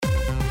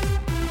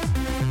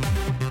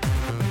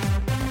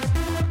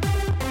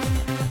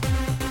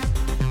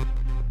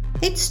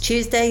It's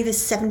Tuesday the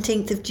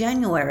 17th of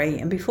January,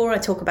 and before I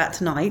talk about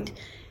tonight,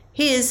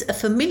 here's a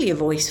familiar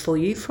voice for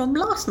you from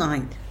last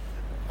night.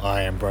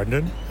 I am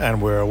Brendan, and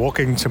we're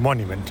walking to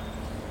Monument.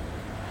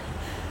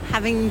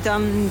 Having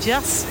done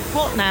just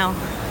what now?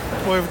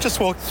 We've just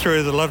walked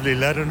through the lovely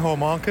Leadenhall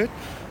Market,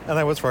 and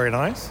that was very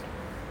nice.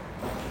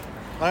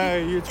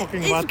 You're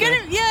talking about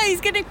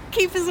he's going to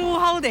keep us all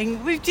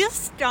holding. We've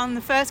just done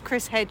the first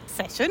Chris Head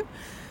session.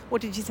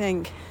 What did you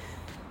think?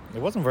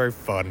 It wasn't very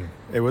fun.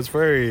 It was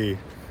very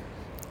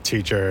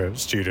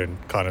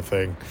teacher-student kind of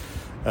thing.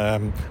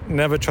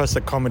 Never trust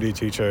a comedy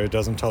teacher who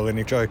doesn't tell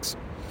any jokes.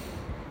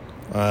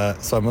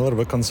 So I'm a little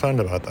bit concerned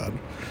about that.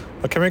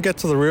 But can we get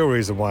to the real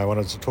reason why I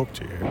wanted to talk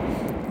to you?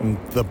 And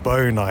the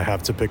bone I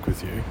have to pick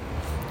with you.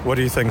 What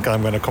do you think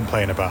I'm going to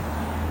complain about?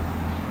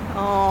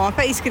 Oh, I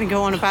bet he's going to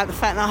go on about the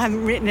fact that I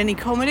haven't written any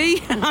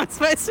comedy. I'm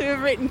supposed to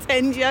have written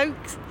 10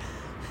 jokes.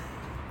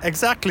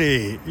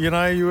 Exactly. You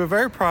know, you were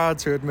very proud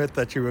to admit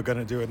that you were going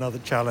to do another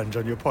challenge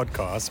on your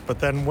podcast. But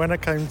then when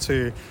it came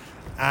to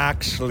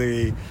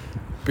actually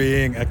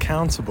being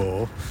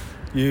accountable,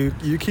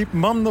 you keep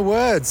mum the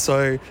words.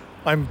 So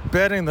I'm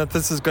betting that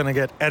this is going to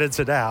get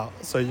edited out.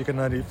 So you can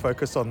only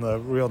focus on the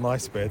real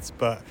nice bits.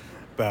 But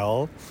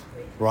Belle,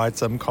 write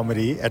some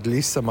comedy, at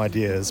least some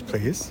ideas,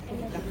 please.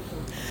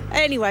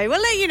 Anyway,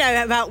 we'll let you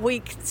know about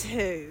week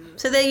 2.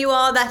 So there you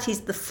are, that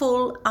is the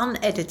full,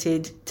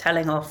 unedited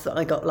telling off that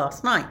I got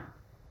last night.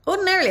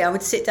 Ordinarily, I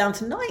would sit down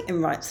tonight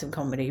and write some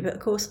comedy, but of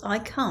course I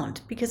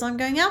can't because I'm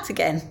going out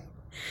again.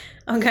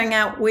 I'm going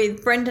out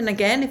with Brendan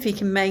again, if he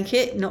can make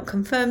it. Not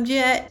confirmed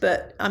yet,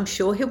 but I'm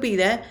sure he'll be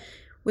there.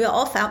 We are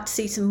off out to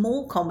see some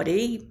more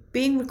comedy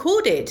being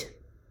recorded.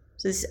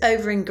 So this is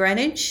over in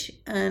Greenwich,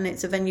 and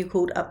it's a venue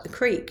called Up the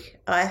Creek.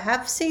 I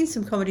have seen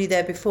some comedy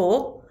there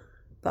before,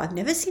 but I've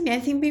never seen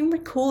anything being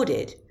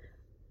recorded.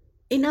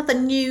 In other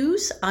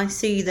news, I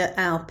see that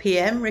our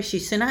PM, Rishi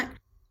Sunak,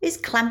 is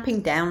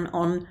clamping down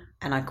on,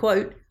 and I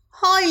quote,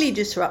 highly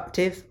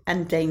disruptive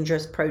and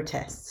dangerous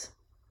protests.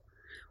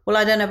 Well,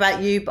 I don't know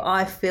about you, but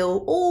I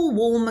feel all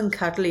warm and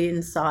cuddly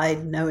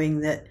inside knowing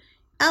that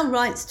our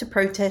rights to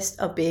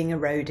protest are being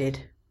eroded.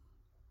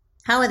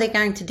 How are they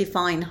going to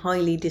define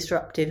highly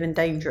disruptive and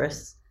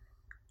dangerous?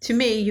 To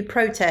me, you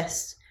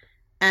protest,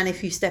 and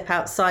if you step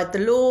outside the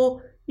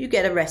law, you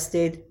get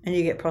arrested and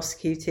you get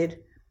prosecuted.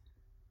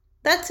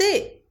 That's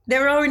it.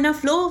 There are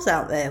enough laws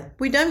out there.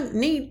 We don't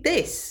need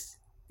this.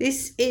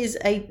 This is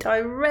a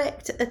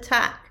direct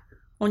attack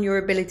on your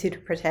ability to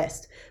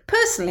protest.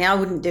 Personally, I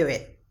wouldn't do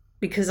it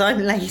because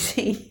I'm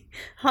lazy.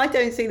 I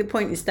don't see the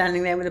point in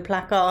standing there with a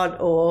placard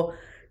or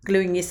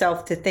gluing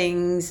yourself to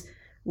things,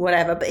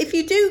 whatever. But if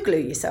you do glue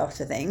yourself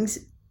to things,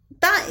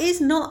 that is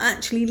not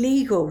actually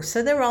legal.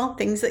 So there are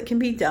things that can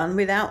be done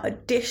without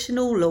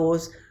additional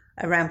laws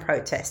around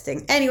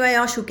protesting. Anyway,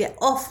 I shall get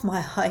off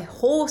my high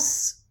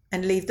horse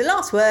and leave the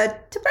last word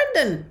to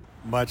Brendan.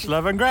 Much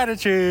love and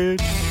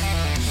gratitude.